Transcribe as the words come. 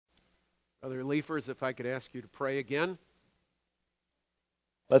Brother Liefers, if I could ask you to pray again.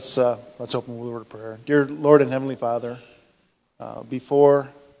 Let's open with a word of prayer. Dear Lord and Heavenly Father, before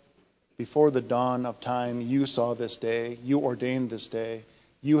the dawn of time, you saw this day, you ordained this day,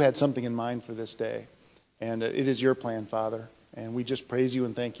 you had something in mind for this day, and it is your plan, Father. And we just praise you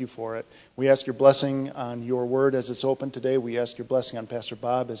and thank you for it. We ask your blessing on your word as it's open today. We ask your blessing on Pastor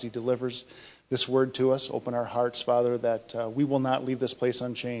Bob as he delivers this word to us. Open our hearts, Father, that we will not leave this place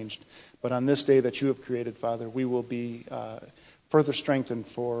unchanged. But on this day that you have created, Father, we will be further strengthened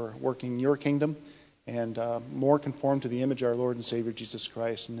for working your kingdom and more conformed to the image of our Lord and Savior Jesus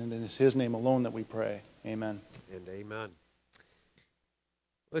Christ. And it is his name alone that we pray. Amen. And amen.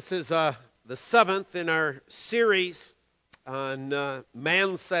 This is the seventh in our series on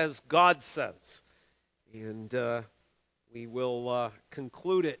Man Says, God Says. And we will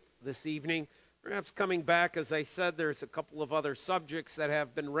conclude it this evening. Perhaps coming back, as I said, there's a couple of other subjects that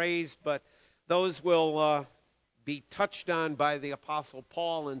have been raised, but those will be touched on by the Apostle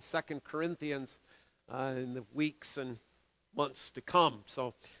Paul in 2 Corinthians in the weeks and months to come.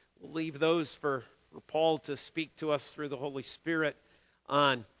 So we'll leave those for Paul to speak to us through the Holy Spirit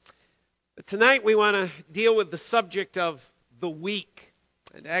on. But tonight we want to deal with the subject of the week.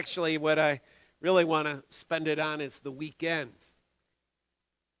 And actually what I really want to spend it on is the weekend.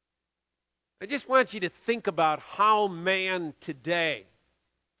 I just want you to think about how man today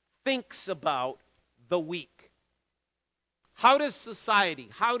thinks about the week. How does society,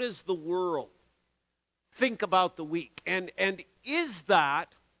 how does the world think about the week? And is that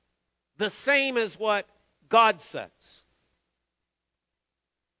the same as what God says?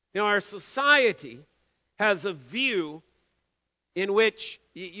 You know, our society has a view in which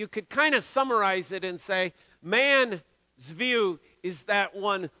you could kind of summarize it and say, man's view is that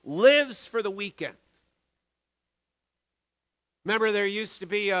one lives for the weekend. Remember, there used to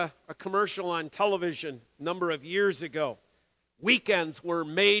be a commercial on television a number of years ago. Weekends were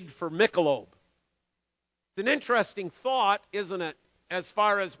made for Michelob. It's an interesting thought, isn't it, as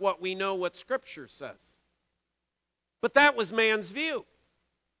far as what we know what Scripture says. But that was man's view.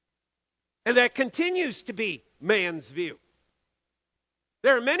 And that continues to be man's view.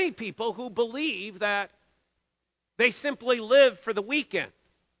 There are many people who believe that they simply live for the weekend.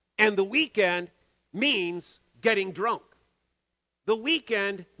 And the weekend means getting drunk. The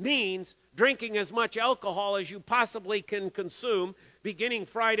weekend means drinking as much alcohol as you possibly can consume, beginning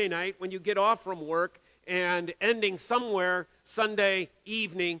Friday night when you get off from work and ending somewhere Sunday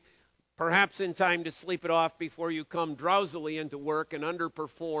evening, perhaps in time to sleep it off before you come drowsily into work and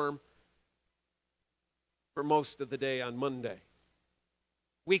underperform for most of the day on Monday.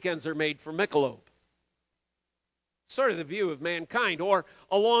 Weekends are made for Michelob. Sort of the view of mankind. Or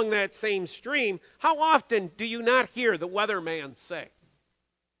along that same stream, how often do you not hear the weatherman say,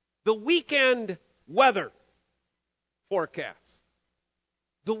 the weekend weather forecast,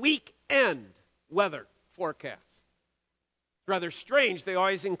 the weekend weather forecast? It's rather strange. They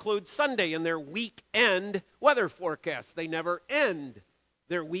always include Sunday in their weekend weather forecast. They never end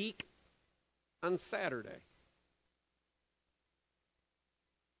their week on Saturday.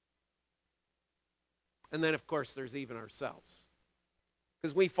 And then, of course, there's even ourselves.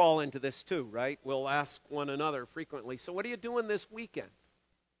 Because we fall into this too, right? We'll ask one another frequently, so what are you doing this weekend?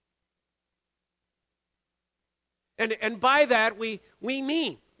 And by that, we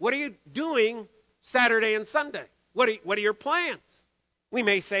mean, what are you doing Saturday and Sunday? What are your plans? We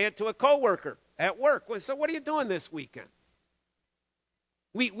may say it to a coworker at work. Well, so what are you doing this weekend?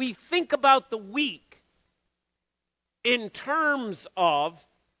 We think about the week in terms of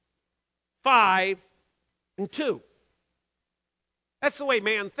 5 and 2. That's the way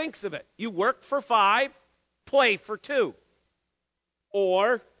man thinks of it. You work for 5, play for 2.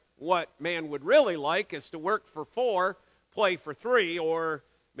 Or what man would really like is to work for 4, play for 3, or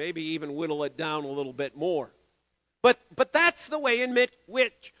maybe even whittle it down a little bit more. But that's the way in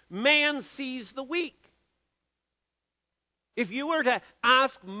which man sees the week. If you were to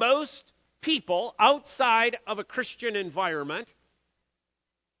ask most people outside of a Christian environment,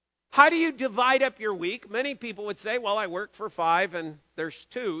 how do you divide up your week? Many people would say, well, I work for 5 and there's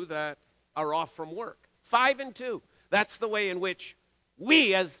 2 that are off from work. 5 and 2. That's the way in which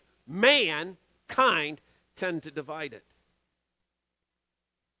we as mankind tend to divide it.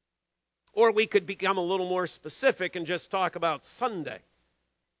 Or we could become a little more specific and just talk about Sunday.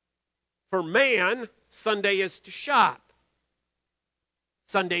 For man, Sunday is to shop.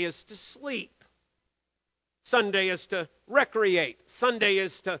 Sunday is to sleep. Sunday is to recreate. Sunday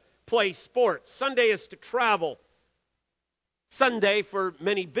is to play sports. Sunday is to travel. Sunday, for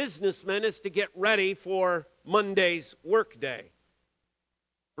many businessmen, is to get ready for Monday's workday.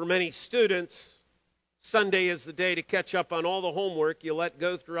 For many students, Sunday is the day to catch up on all the homework you let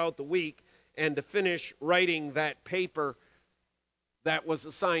go throughout the week and to finish writing that paper that was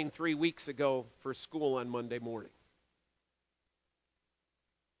assigned 3 weeks ago for school on Monday morning.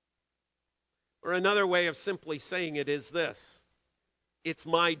 Or another way of simply saying it is this: it's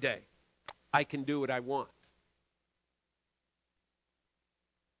my day. I can do what I want.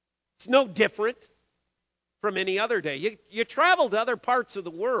 It's no different from any other day. You travel to other parts of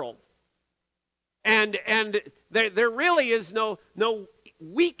the world, and there really is no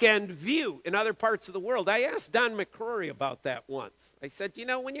weekend view in other parts of the world. I asked Don McCrory about that once. I said,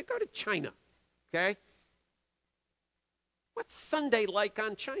 when you go to China, okay, what's Sunday like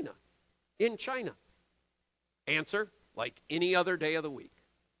in China? Answer: like any other day of the week.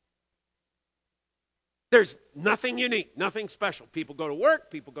 There's nothing unique, nothing special. People go to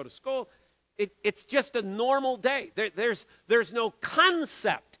work, people go to school. It's just a normal day. There's no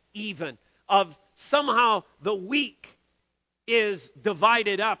concept even of somehow the week is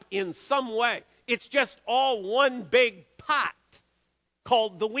divided up in some way. It's just all one big pot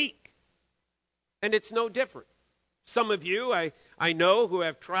called the week. And it's no different. Some of you I know who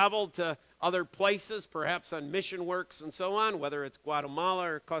have traveled to other places, perhaps on mission works and so on, whether it's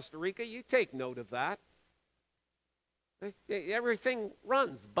Guatemala or Costa Rica, you take note of that. Everything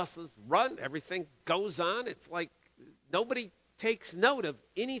runs. Buses run. Everything goes on. It's like nobody takes note of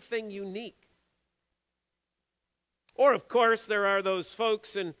anything unique. Or, of course, there are those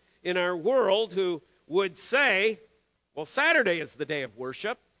folks in our world who would say, well, Saturday is the day of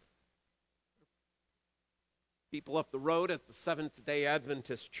worship. People up the road at the Seventh-day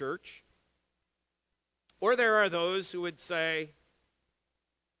Adventist Church. Or there are those who would say,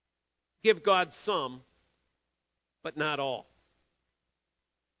 give God some, but not all.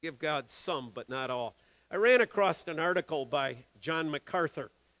 Give God some, but not all. I ran across an article by John MacArthur.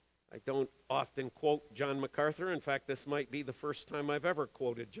 I don't often quote John MacArthur. In fact, this might be the first time I've ever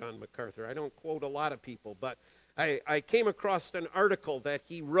quoted John MacArthur. I don't quote a lot of people, but I came across an article that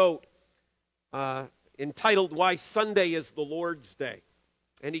he wrote entitled Why Sunday is the Lord's Day.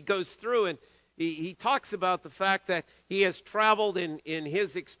 And he goes through and he talks about the fact that he has traveled in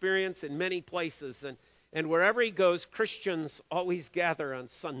his experience in many places, and wherever he goes, Christians always gather on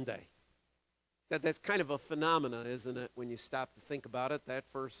Sunday. That's kind of a phenomenon, isn't it, when you stop to think about it, that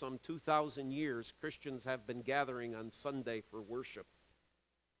for some 2,000 years, Christians have been gathering on Sunday for worship.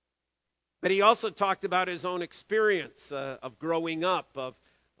 But he also talked about his own experience of growing up,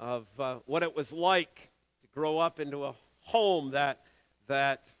 of what it was like to grow up into a home that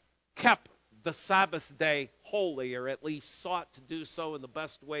kept the Sabbath day holy, or at least sought to do so in the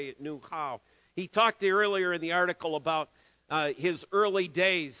best way it knew how. He talked earlier in the article about his early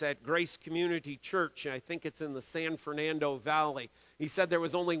days at Grace Community Church. I think it's in the San Fernando Valley. He said there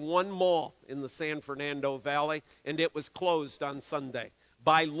was only one mall in the San Fernando Valley, and it was closed on Sunday.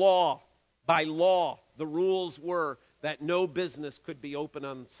 By law, the rules were that no business could be open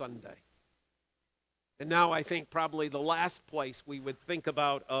on Sunday. And now I think probably the last place we would think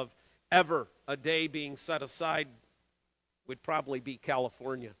about of ever a day being set aside would probably be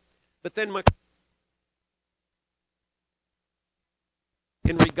California. But then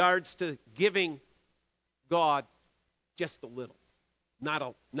in regards to giving God just a little, not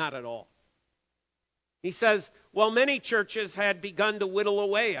at all. He says, well, many churches had begun to whittle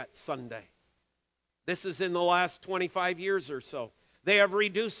away at Sunday. This is in the last 25 years or so. They have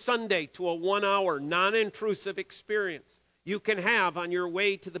reduced Sunday to a 1-hour, non-intrusive experience you can have on your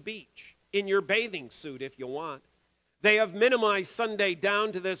way to the beach, in your bathing suit if you want. They have minimized Sunday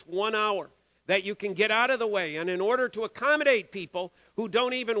down to this 1 hour that you can get out of the way. And in order to accommodate people who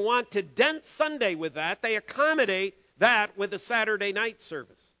don't even want to dent Sunday with that, they accommodate that with a Saturday night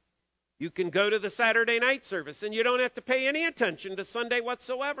service. You can go to the Saturday night service and you don't have to pay any attention to Sunday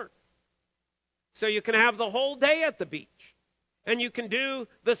whatsoever. So you can have the whole day at the beach. And you can do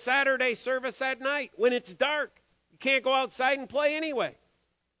the Saturday service at night when it's dark. You can't go outside and play anyway.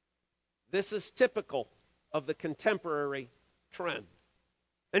 This is typical of the contemporary trend.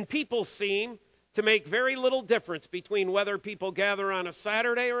 And people seem to make very little difference between whether people gather on a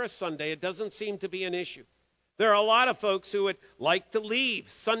Saturday or a Sunday. It doesn't seem to be an issue. There are a lot of folks who would like to leave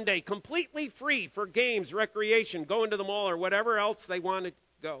Sunday completely free for games, recreation, going to the mall, or whatever else they want to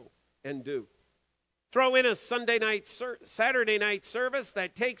go and do. Throw in a Saturday night service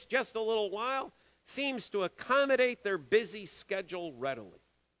that takes just a little while, seems to accommodate their busy schedule readily.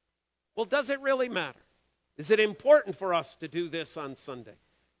 Well, does it really matter? Is it important for us to do this on Sunday?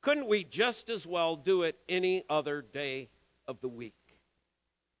 Couldn't we just as well do it any other day of the week?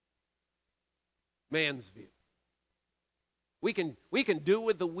 Man's view. We can do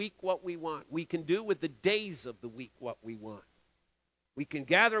with the week what we want. We can do with the days of the week what we want. We can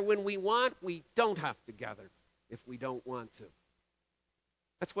gather when we want. We don't have to gather if we don't want to.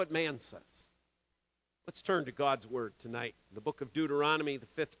 That's what man says. Let's turn to God's Word tonight. The book of Deuteronomy, the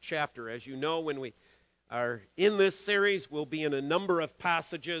 5th chapter. As you know, when we are in this series, we'll be in a number of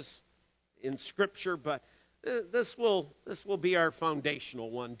passages in Scripture, but this will be our foundational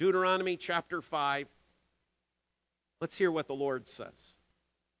one. Deuteronomy chapter 5. Let's hear what the Lord says.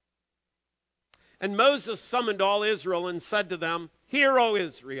 And Moses summoned all Israel and said to them, Hear, O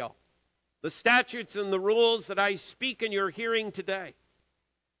Israel, the statutes and the rules that I speak in your hearing today,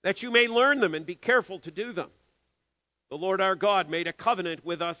 that you may learn them and be careful to do them. The Lord our God made a covenant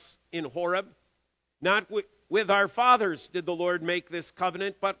with us in Horeb. Not with our fathers did the Lord make this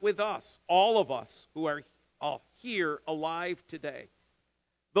covenant, but with us, all of us who are here alive today.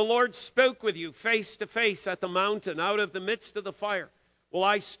 The Lord spoke with you face to face at the mountain out of the midst of the fire. Well,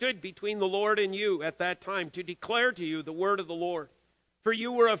 I stood between the Lord and you at that time to declare to you the word of the Lord. For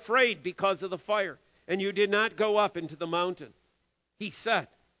you were afraid because of the fire, and you did not go up into the mountain. He said,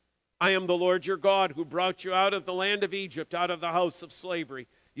 I am the Lord your God who brought you out of the land of Egypt, out of the house of slavery.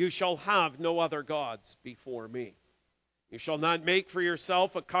 You shall have no other gods before me. You shall not make for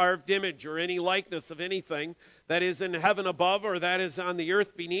yourself a carved image or any likeness of anything that is in heaven above, or that is on the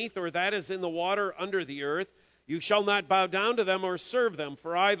earth beneath, or that is in the water under the earth. You shall not bow down to them or serve them,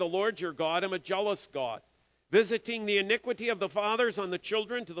 for I, the Lord your God, am a jealous God, visiting the iniquity of the fathers on the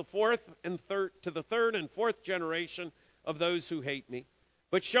children to the third and fourth generation of those who hate me,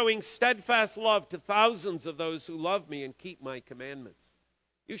 but showing steadfast love to thousands of those who love me and keep my commandments.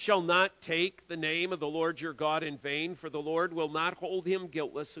 You shall not take the name of the Lord your God in vain, for the Lord will not hold him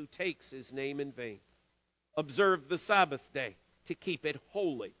guiltless who takes his name in vain. Observe the Sabbath day to keep it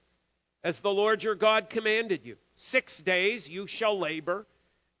holy, as the Lord your God commanded you. 6 days you shall labor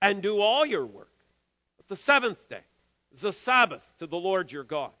and do all your work. But the seventh day is a Sabbath to the Lord your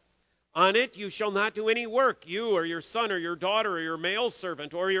God. On it you shall not do any work, you or your son or your daughter or your male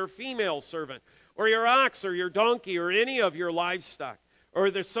servant or your female servant or your ox or your donkey or any of your livestock, or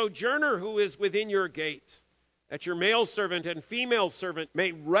the sojourner who is within your gates, that your male servant and female servant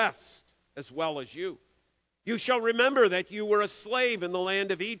may rest as well as you. You shall remember that you were a slave in the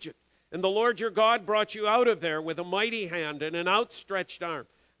land of Egypt, and the Lord your God brought you out of there with a mighty hand and an outstretched arm.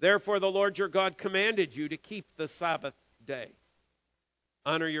 Therefore the Lord your God commanded you to keep the Sabbath day.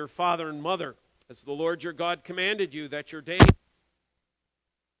 Honor your father and mother, as the Lord your God commanded you, that your days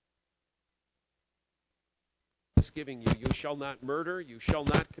is giving you. You shall not murder, you shall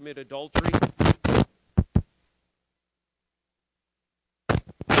not commit adultery.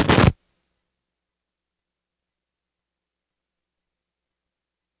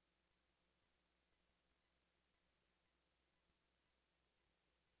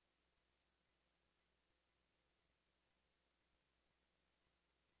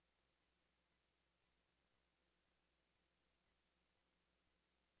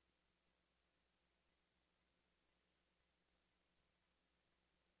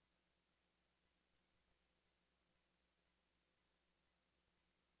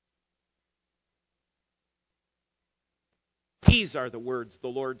 These are the words the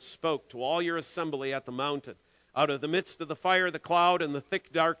Lord spoke to all your assembly at the mountain, out of the midst of the fire, the cloud, and the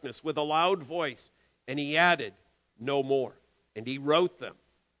thick darkness, with a loud voice. And he added no more. And he wrote them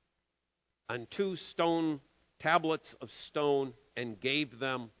on 2 stone tablets of stone and gave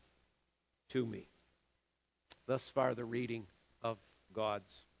them to me. Thus far the reading of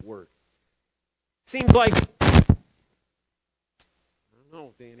God's word. Seems like, I don't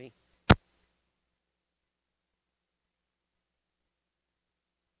know, Danny.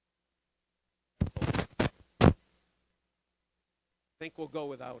 I think we'll go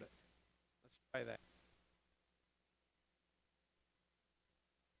without it. Let's try that.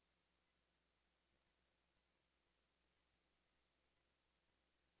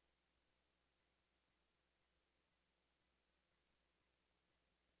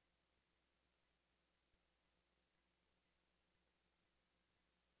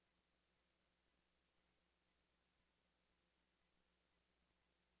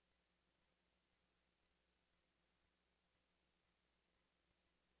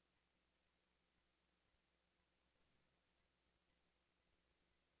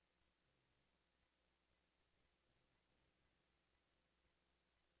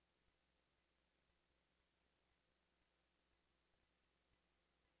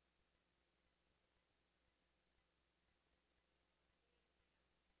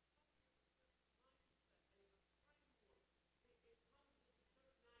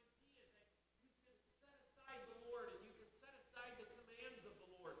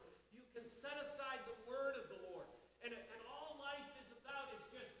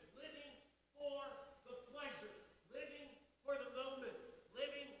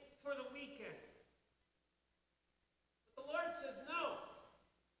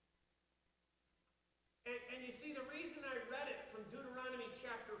 the reason I read it from Deuteronomy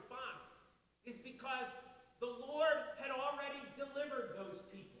chapter 5 is because the Lord had already delivered those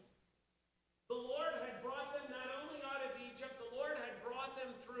people. The Lord had brought them not only out of Egypt, the Lord had brought them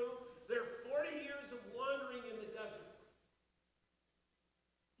through their 40 years of wandering in the desert.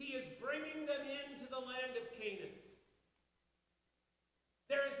 He is bringing them into the land of Canaan.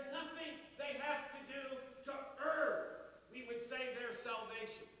 There is nothing they have to do to earn, we would say, their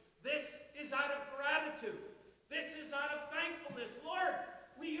salvation. This is out of gratitude. This is out of thankfulness. Lord,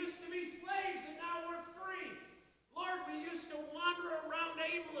 we used to be slaves and now we're free. Lord, we used to wander around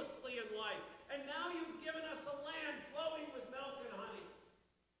aimlessly in life, and now you've given us a land flowing with milk and honey.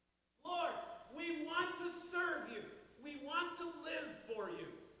 Lord, we want to serve you. We want to live for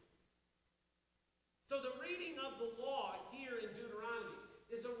you. So the reading of the law here in Deuteronomy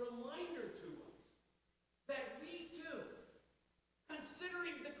is a reminder to us that we too,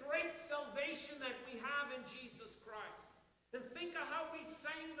 considering the great salvation that we have in Jesus Christ, and think of how we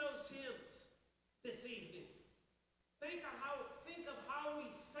sang those hymns this evening. Think of how we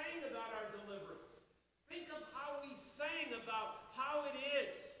sang about our deliverance. Think of how we sang about how it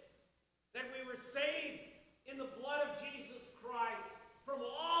is that we were saved in the blood of Jesus Christ from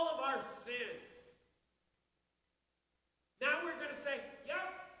all of our sin. Now we're going to say, yep,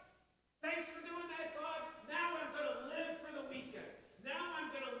 thanks for doing that, God. Now I'm going to live for the weekend. Now I'm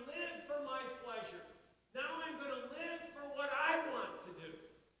going to live for my pleasure. Now I'm going to live for what I want to do.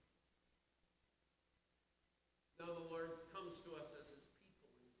 No, the Lord comes to us as his people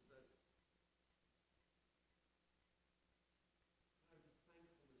and he says, there ought to be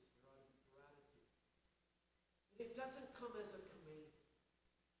thankfulness, there ought to be gratitude. And it doesn't come as a command.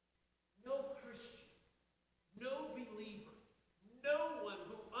 No Christian, no believer, no one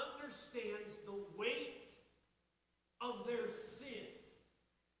who understands the weight of their sin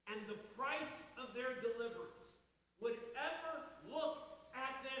and the price of their deliverance would ever look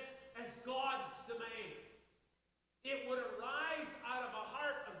at this as God's demand. It would arise out of a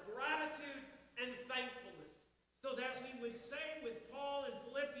heart of gratitude and thankfulness, so that we would say with Paul in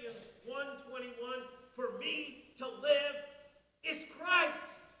Philippians 1:21, for me to live is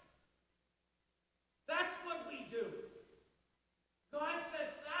Christ. That's what we do. God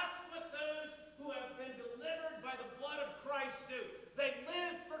says that's what those who have been delivered by the blood of Christ do. They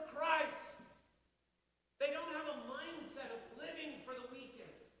live for Christ. They don't have a mindset of living for the weekend.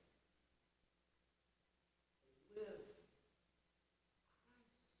 They live for Christ.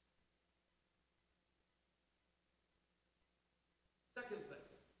 Second thing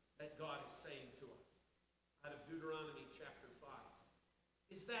that God is saying to us out of Deuteronomy chapter 5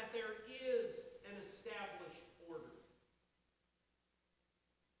 is that there is an established order.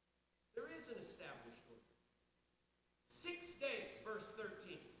 There is an established order. 6 days, verse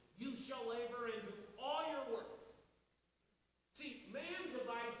 13, you shall labor and do all your work. See, man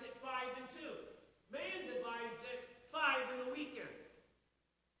divides it 5 and 2. Man divides it 5 in the weekend.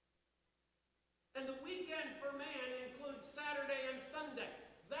 And the weekend for man includes Saturday and Sunday.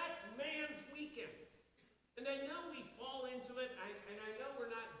 That's man's weekend. And I know we fall into it, and I know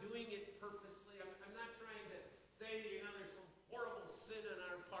we're not doing it purposely. I'm not trying to say, there's some horrible sin on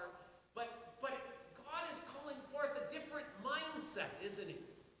our part. But God is calling forth a different mindset, isn't he?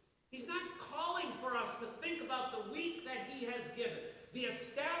 He's not calling for us to think about the week that he has given, the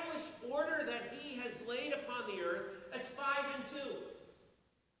established order that he has laid upon the earth as 5 and 2.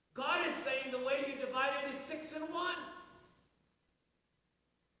 God is saying the way you divide it is 6 and 1.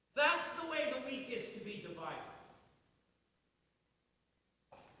 That's the way the week is to be divided.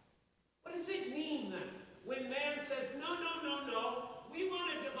 What does it mean then when man says, no, we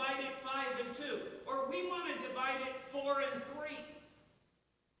want to divide it 5 and 2, or we want to divide it 4 and 3,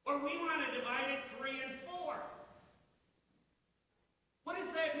 or we want to divide it 3 and 4? What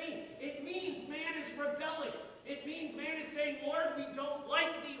does that mean? It means man is rebelling. It means man is saying, Lord, we don't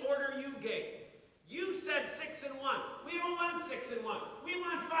like the order you gave. You said 6 and 1. We don't want 6 and 1. We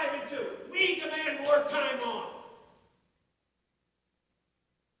want 5 and 2. We demand more time off.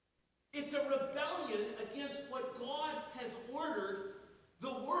 It's a rebellion against what God has ordered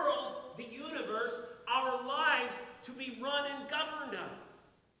the world, the universe, our lives to be run and governed on.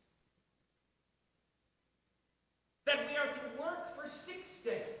 That we are to work for 6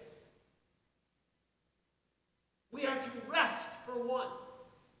 days. We are to rest for 1.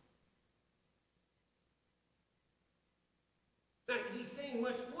 Now, he's saying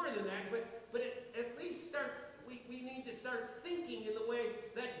much more than that, but at least we need to start thinking in the way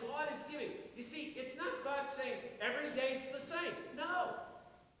that God is giving. You see, it's not God saying every day's the same. No.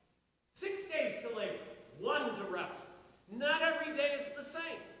 6 days to labor, 1 to rest. Not every day is the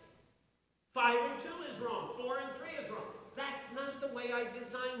same. 5 and 2 is wrong. 4 and 3 is wrong. That's not the way I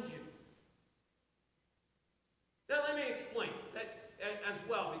designed you. Now let me explain that as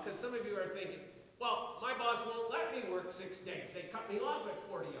well, because some of you are thinking, well, my boss won't let me work 6 days. They cut me off at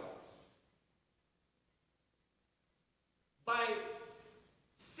 40 hours. By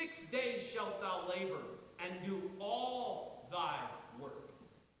 6 days shalt thou labor and do all thy work.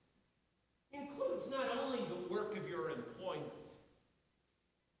 Includes not only the work of your employment.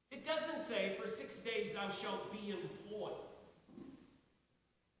 It doesn't say for 6 days thou shalt be employed.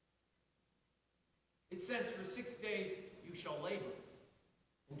 It says for 6 days you shall labor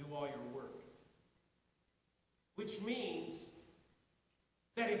and do all your work. Which means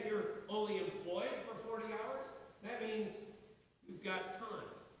that if you're only employed for 40 hours, that means you've got time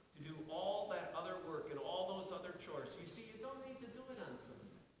to do all that other work and all those other chores. You see, you don't need to do it on Sunday.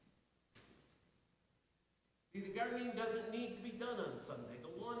 The gardening doesn't need to be done on Sunday.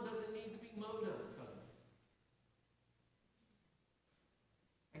 The lawn doesn't need to be mowed on Sunday.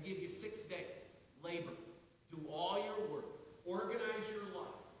 I give you 6 days. Labor. Do all your work. Organize your life.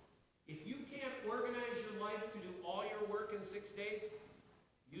 If you can't organize your life to do all your work in 6 days,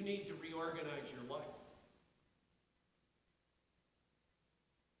 you need to reorganize your life.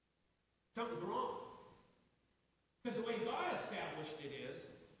 Something's wrong. Because the way God established it is,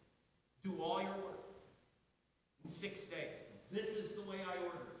 do all your work in 6 days. This is the way I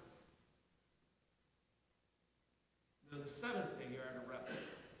order it. Now the 7th day you're at a rest.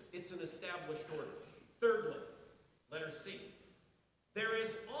 It's an established order. Thirdly, letter C. There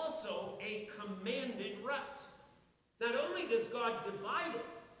is also a commanded rest. Not only does God divide it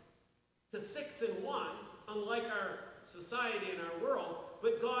to 6 and 1, unlike our society and our world,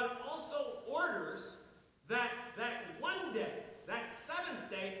 but God also orders that one day, that 7th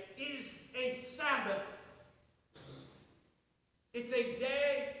day, is a Sabbath. It's a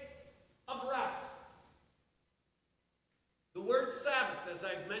day of rest. The word Sabbath, as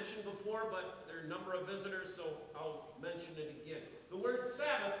I've mentioned before, but there are a number of visitors, so I'll mention it again. The word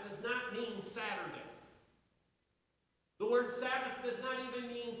Sabbath does not mean Saturday. The word Sabbath does not even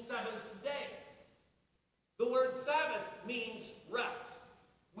mean 7th day. The word Sabbath means rest.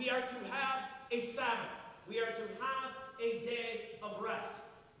 We are to have a Sabbath. We are to have a day of rest.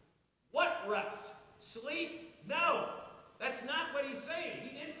 What rest? Sleep? No. That's not what he's saying.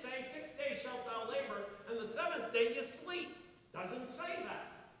 He didn't say 6 days shalt thou labor and the 7th day you sleep. Doesn't say that.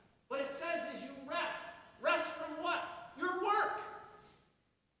 What it says is you rest. Rest from what? Your work.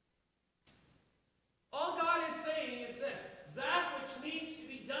 All God is saying is this. That which needs to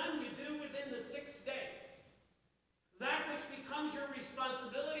be done, you do within the 6 days. That which becomes your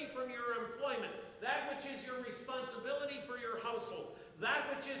responsibility from your employment. That which is your responsibility for your household. That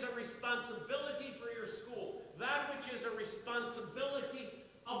which is a responsibility for your school. That which is a responsibility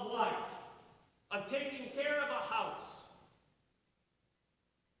of life. Of taking care of a house.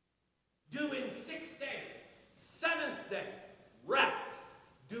 Do in 6 days. 7th day, rest.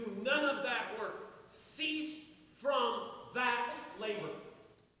 Do none of that work. Cease from that labor.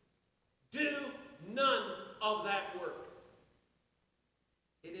 Do none of that work.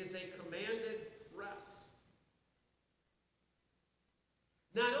 It is a commanded rest.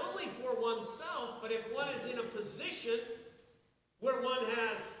 Not only for oneself, but if one is in a position where one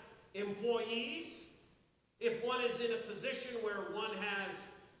has employees, if one is in a position where one has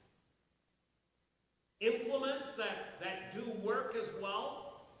implements that do work as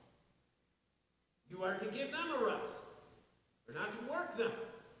well, you are to give them a rest. You're not to work them.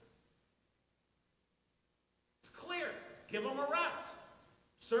 It's clear. Give them a rest.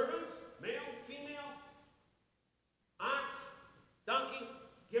 Servants, male, female, ox, donkey,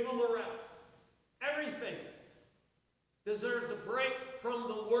 give them a rest. Everything deserves a break from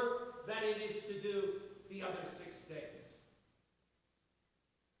the work that it is to do the other 6 days.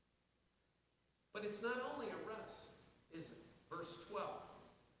 But it's not only a rest, is it? Verse 12.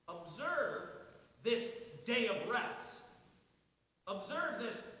 Observe this day of rest. Observe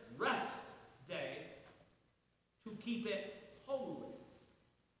this rest day to keep it holy.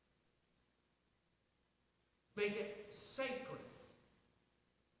 Make it sacred.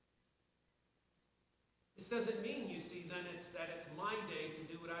 This doesn't mean, you see, then it's my day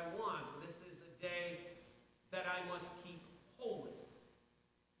to do what I want. This is a day that I must keep holy.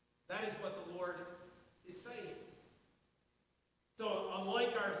 That is what the Lord is saying. So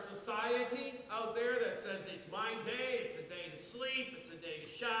unlike our society out there that says it's my day, it's a day to sleep, it's a day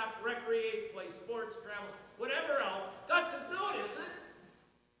to shop, recreate, play sports, travel, whatever else, God says, no, it isn't.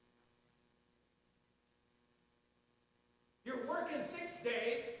 You're working 6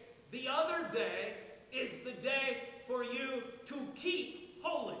 days. The other day is the day for you to keep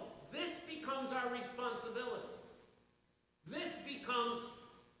holy. This becomes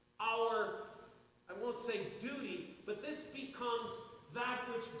say duty, but this becomes that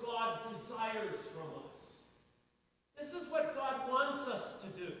which God desires from us. This is what God wants us to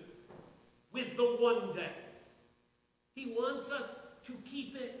do with the one day. He wants us to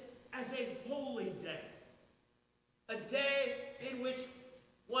keep it as a holy day. A day in which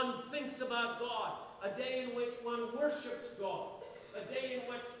one thinks about God. A day in which one worships God. A day in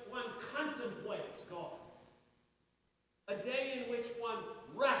which one contemplates God. A day in which one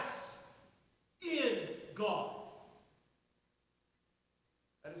rests in God.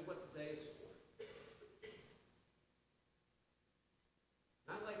 That is what the day is for.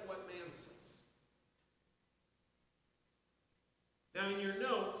 Not like what man says. Now in your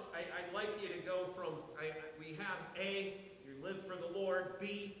notes, I'd like you to go from, we have A, you live for the Lord,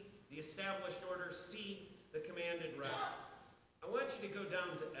 B, the established order, C, the commanded rest. I want you to go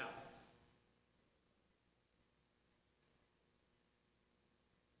down to F.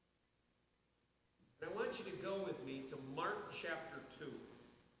 And I want you to go with me to Mark chapter 2.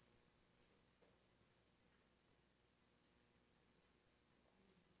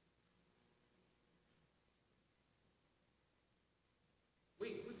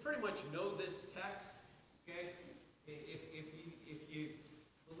 We pretty much know this text, okay? If you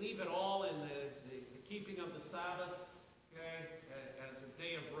believe at all in the keeping of the Sabbath, okay, as a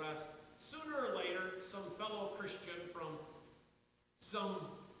day of rest, sooner or later, some fellow Christian from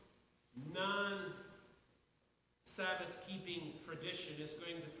some non-Sabbath keeping tradition is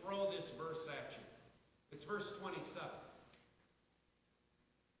going to throw this verse at you. It's verse 27.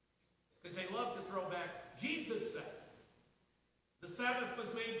 Because they love to throw back, Jesus said, the Sabbath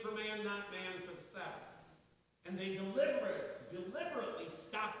was made for man, not man for the Sabbath. And they deliberately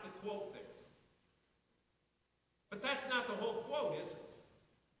stop the quote there. But that's not the whole quote, is it?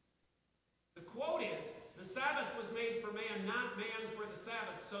 The quote is, the Sabbath was made for man, not man for the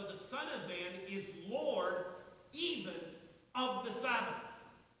Sabbath. So the Son of Man is Lord even of the Sabbath.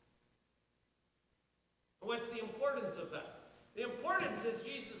 What's the importance of that? The importance is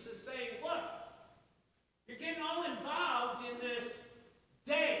Jesus is saying, look, you're getting all involved in this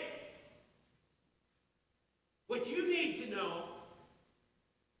day. What you need to know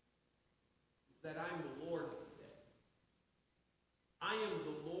is that I'm the Lord of the day. I am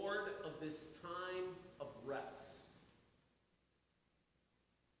the Lord of this time of rest.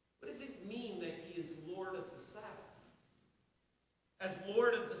 What does it mean that he is Lord of the Sabbath? As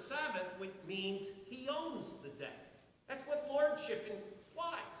Lord of the Sabbath, which means he owns the day. That's what lordship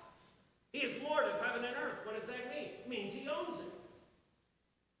implies. He is Lord of heaven and earth. What does that mean? It means he owns it.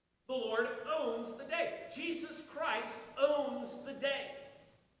 The Lord owns the day. Jesus Christ owns the day.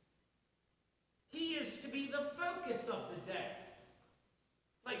 He is to be the focus of the day.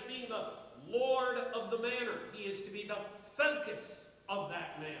 It's like being the Lord of the manor. He is to be the focus of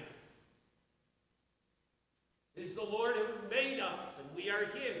that manor. It is the Lord who made us, and we are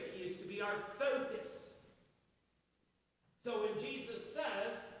his. He is to be our focus. So when Jesus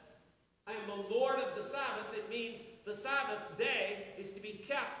says, I am the Lord of the Sabbath, it means the Sabbath day is to be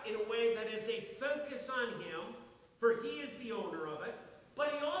kept in a way that is a focus on him, for he is the owner of it,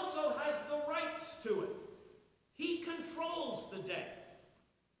 but he also has the rights to it. He controls the day.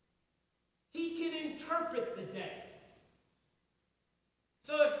 He can interpret the day.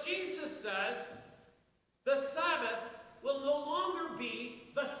 So if Jesus says, the Sabbath will no longer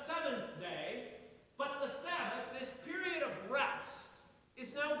be the seventh day, but the Sabbath, this period of rest,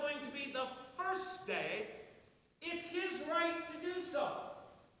 is now going to be the first day, it's his right to do so.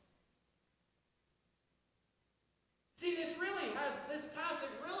 See, this passage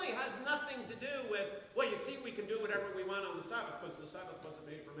really has nothing to do with, well, you see, we can do whatever we want on the Sabbath, because the Sabbath wasn't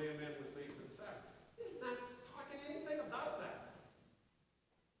made for man, man was made for the Sabbath. He's not talking anything about that.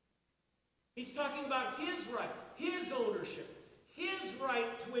 He's talking about his right, his ownership, his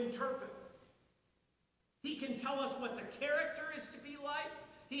right to interpret. He can tell us what the character is to be like.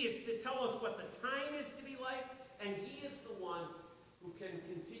 He is to tell us what the time is to be like. And he is the one who can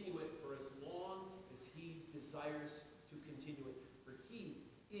continue it for as long as he desires to continue it. For he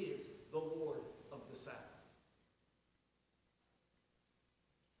is the Lord of the Sabbath.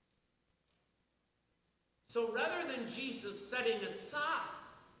 So rather than Jesus setting aside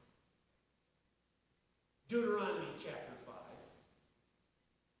Deuteronomy chapter 5,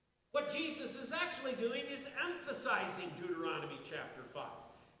 what Jesus is actually doing is emphasizing Deuteronomy chapter 5.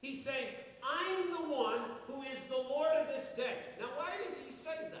 He's saying, I'm the one who is the Lord of this day. Now, why does he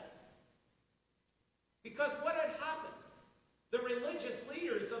say that? Because what had happened? The religious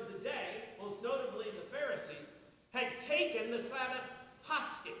leaders of the day, most notably the Pharisees, had taken the Sabbath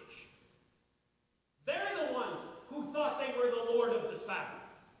hostage. They're the ones who thought they were the Lord of the Sabbath.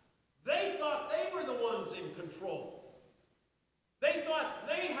 They thought they were the ones was in control. They thought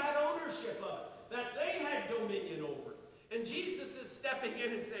they had ownership of it, that they had dominion over it. And Jesus is stepping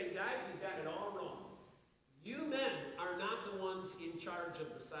in and saying, guys, you got it all wrong. You men are not the ones in charge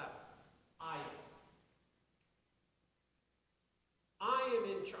of the Sabbath. I am. I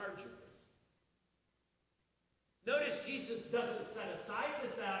am in charge of this. Notice Jesus doesn't set aside the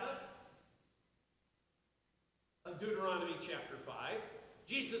Sabbath of Deuteronomy chapter 5.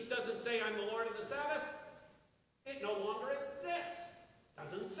 Jesus doesn't say, I'm the Lord of the Sabbath. It no longer exists.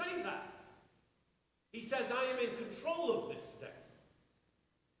 Doesn't say that. He says, I am in control of this day.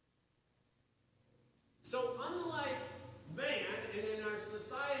 So unlike man, and in our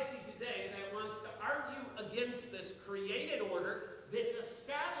society today that wants to argue against this created order, this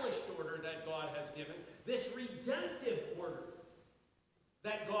established order that God has given, this redemptive order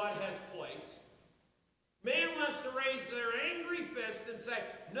that God has placed, man wants to raise their angry fist and say,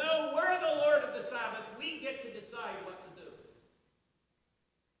 no, we're the Lord of the Sabbath. We get to decide what to do.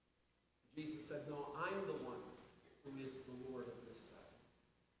 Jesus said, no, I'm the one who is the Lord of this Sabbath.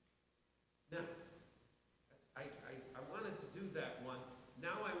 Now, I wanted to do that one.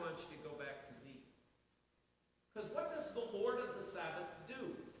 Now I want you to go back to thee. Because what does the Lord of the Sabbath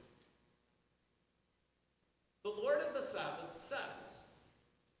do? The Lord of the Sabbath says,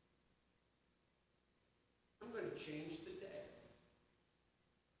 I'm going to change the day.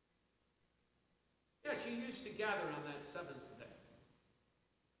 Yes, you used to gather on that seventh day.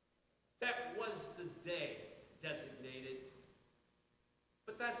 That was the day designated.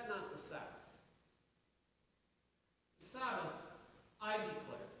 But that's not the Sabbath. The Sabbath, I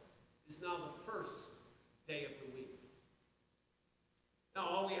declare, is now the first day of the week. Now,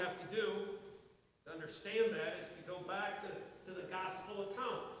 all we have to do to understand that is to go back to the gospel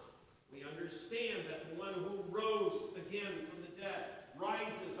accounts. We understand that the one who rose again from the dead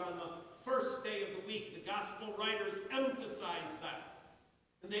rises on the first day of the week. The gospel writers emphasize that.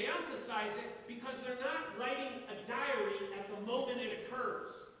 And they emphasize it because they're not writing a diary at the moment it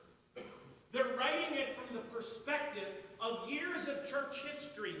occurs. They're writing it from the perspective of years of church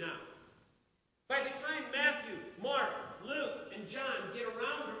history now. By the time Matthew, Mark, Luke, and John get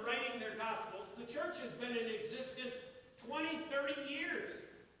around to writing their Gospels, the church has been in existence 20, 30 years.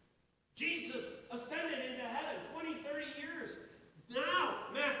 Jesus ascended into heaven 20, 30 years. Now,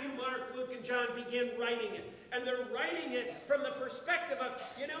 Matthew, Mark, Luke, and John begin writing it. And they're writing it from the perspective of,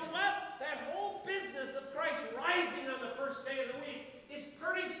 you know what? That whole business of Christ rising on the first day of the week is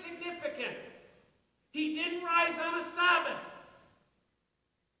pretty significant. He didn't rise on a Sabbath.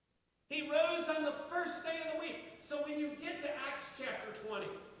 He rose on the first day of the week. So when you get to Acts chapter 20,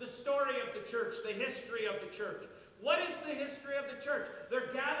 the story of the church, the history of the church, what is the history of the church?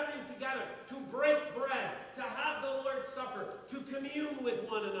 They're gathering together to break bread, to have the Lord's Supper, to commune with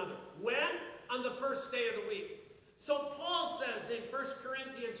one another. When? On the first day of the week. So Paul says in 1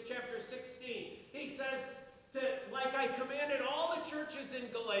 Corinthians chapter 16, he says, like I commanded all the churches in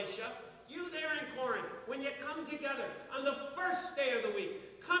Galatia, you there in Corinth, when you come together on the first day of the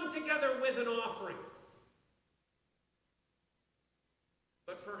week, come together with an offering.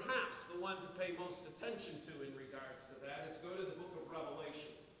 But perhaps the one to pay most attention to in regards to that is go to the book of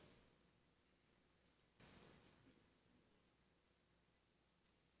Revelation.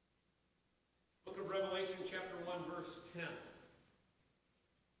 Book of Revelation, chapter 1, verse 10.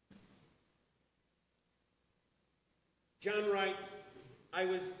 John writes, I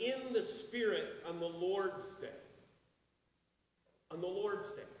was in the Spirit on the Lord's day. On the Lord's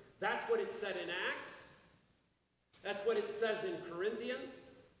day. That's what it said in Acts. That's what it says in Corinthians.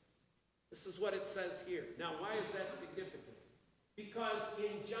 This is what it says here. Now, why is that significant? Because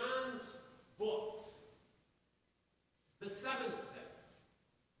in John's books, the seventh day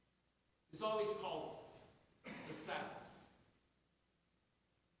is always called the Sabbath.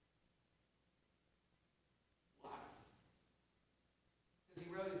 Why? Because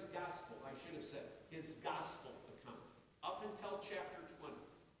he wrote his gospel, I should have said, his gospel account, up until chapter 20.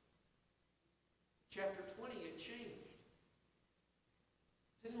 Chapter 20, it changed.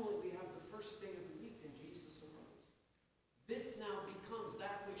 Suddenly we have the first day of the week and Jesus arose. This now becomes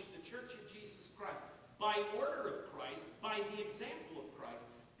that which the Church of Jesus Christ, by order of Christ, by the example of Christ,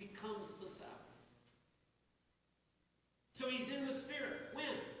 becomes the Sabbath. So he's in the Spirit.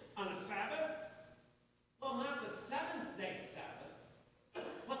 When? On a Sabbath? Well, not the seventh day Sabbath,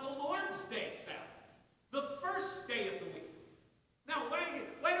 but the Lord's day Sabbath. The first day of the week. Now,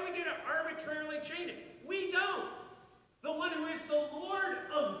 why do we get to arbitrarily change it? We don't. The one who is the Lord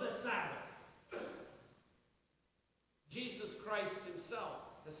of the Sabbath, Jesus Christ himself,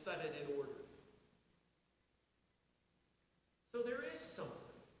 has set it in order. So there is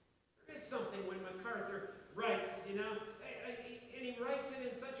There's something when MacArthur writes, and he writes it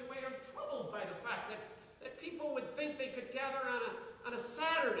in such a way, I'm troubled by the fact that people would think they could gather on a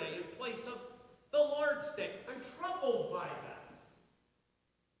Saturday in place of the Lord's Day. I'm troubled by that.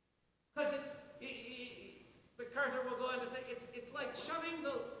 Because MacArthur will go on to say, it's like shoving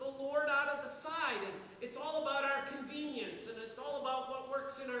the Lord out of the side, and it's all about our convenience, and it's all about what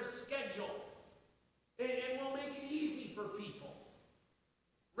works in our schedule, and we'll make it easy for people,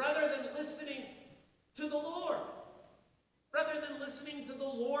 rather than listening to the Lord, rather than listening to the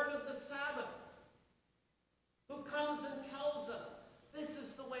Lord of the Sabbath, who comes and tells us, this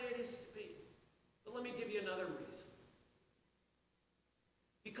is the way it is to be. But let me give you another reason.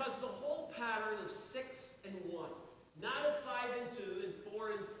 Because the whole pattern of 6 and 1, not of 5 and 2 and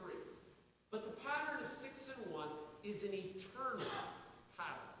 4 and 3, but the pattern of 6 and 1 is an eternal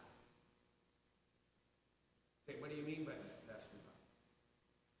pattern. Say, what do you mean by that, Pastor Bob?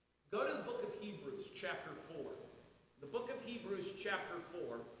 Go to the book of Hebrews, chapter 4. The book of Hebrews, chapter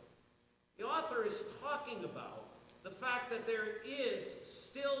 4, the author is talking about the fact that there is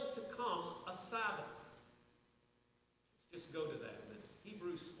still to come a Sabbath. Let's just go to that a minute.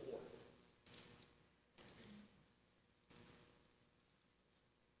 Hebrews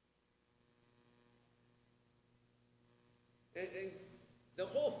 4. And the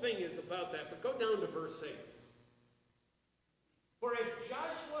whole thing is about that, but go down to verse 8. For if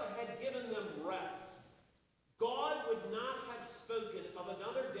Joshua had given them rest, God would not have spoken of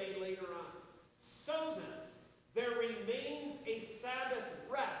another day later on. So then, there remains a Sabbath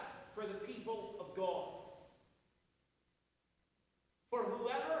rest for the people of God. For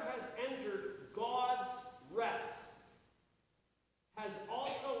whoever has entered God's rest has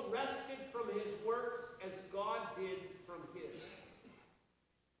also rested from his works as God did from his.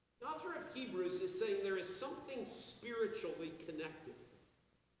 The author of Hebrews is saying there is something spiritually connected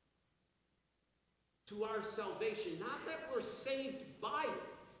to our salvation. Not that we're saved by it,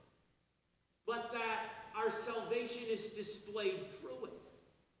 but that our salvation is displayed through it.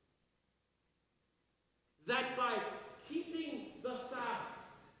 That by keeping the Sabbath,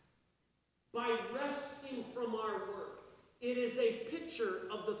 by resting from our work, it is a picture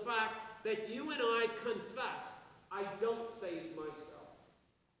of the fact that you and I confess, I don't save myself.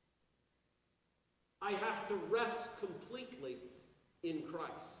 I have to rest completely in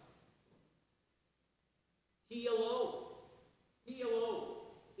Christ. He alone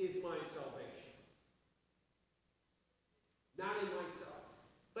is my salvation. Not in myself.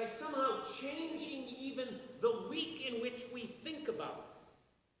 By somehow changing even the week in which we think about it,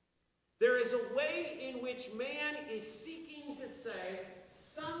 there is a way in which man is seeking to say,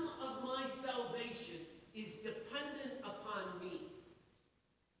 some of my salvation is dependent upon me.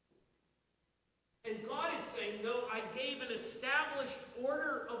 And God is saying, no, I gave an established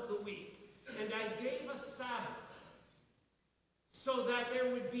order of the week, and I gave a Sabbath, so that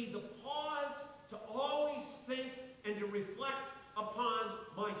there would be the pause to always think and to reflect upon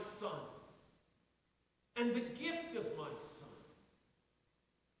my Son and the gift of my Son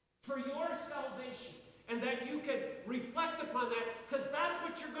for your salvation, and that you could reflect upon that, because that's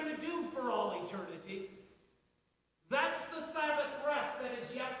what you're going to do for all eternity. That's the Sabbath rest that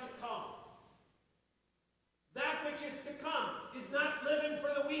is yet to come. That which is to come is not living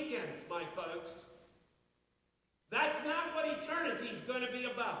for the weekends, my folks. That's not what eternity is going to be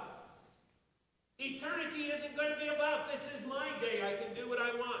about. Eternity isn't going to be about, this is my day, I can do what I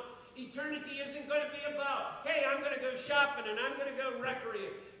want. Eternity isn't going to be about, hey, I'm going to go shopping and I'm going to go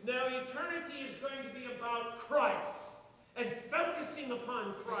recreate. No, eternity is going to be about Christ and focusing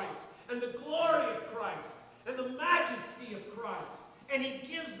upon Christ and the glory of Christ and the majesty of Christ. And he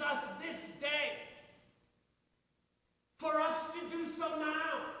gives us this day for us to do so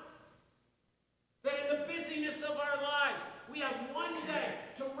now. That in the busyness of our lives, we have one day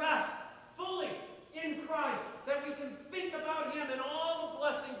to rest fully in Christ, that we can think about him and all the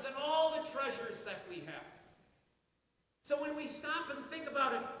blessings and all the treasures that we have. So when we stop and think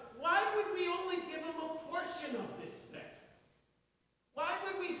about it, why would we only give him a portion of this day? Why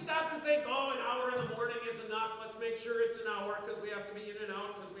would we stop and think, oh, an hour in the morning is enough, let's make sure it's an hour, because we have to be in and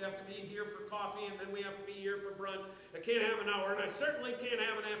out, because we have to be here for coffee, and then we have to be here for brunch. I can't have an hour, and I certainly can't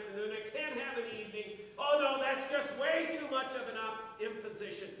have an afternoon, I can't have an evening. Oh no, that's just way too much of an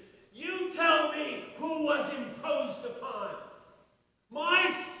imposition. You tell me who was imposed upon.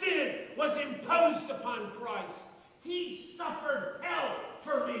 My sin was imposed upon Christ. He suffered hell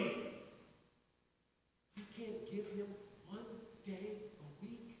for me. I can't give him one day a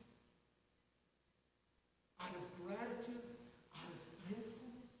week out of gratitude, out of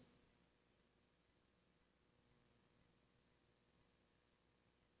thankfulness.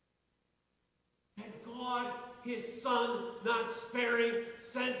 his Son, not sparing,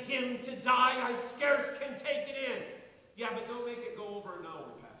 sent him to die. I scarce can take it in. Yeah, but don't make it go over an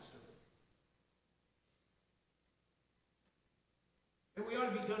hour, Pastor. And we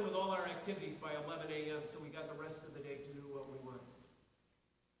ought to be done with all our activities by 11 a.m. so we got the rest of the day to do what we want.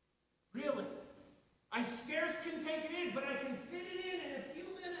 Really? I scarce can take it in, but I can fit it in a few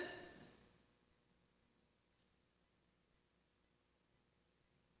minutes.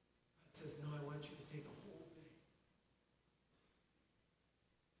 God says, no, I want you to take a whole day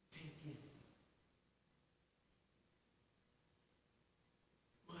to take in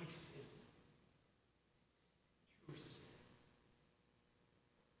my sin, your sin.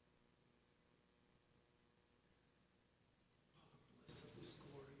 Bliss of this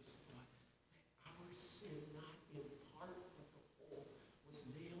glorious thought that our sin, not in part but the whole, was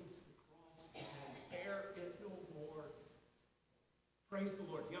nailed to the cross and bear it no more. Praise the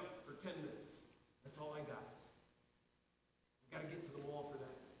Lord. Yep, for 10 minutes. That's all I got. We've got to get to the mall for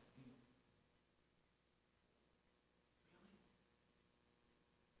that deal. Really?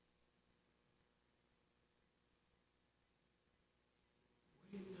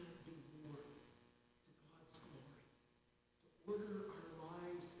 Would it not do more to God's glory to order our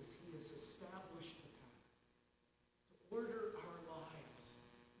lives as He has established the path? To order our lives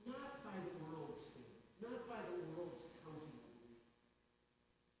not by the world's standards, not by the world's counting,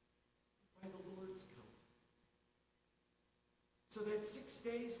 but by the Lord's counting. So that 6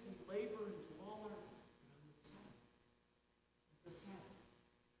 days we labor and do all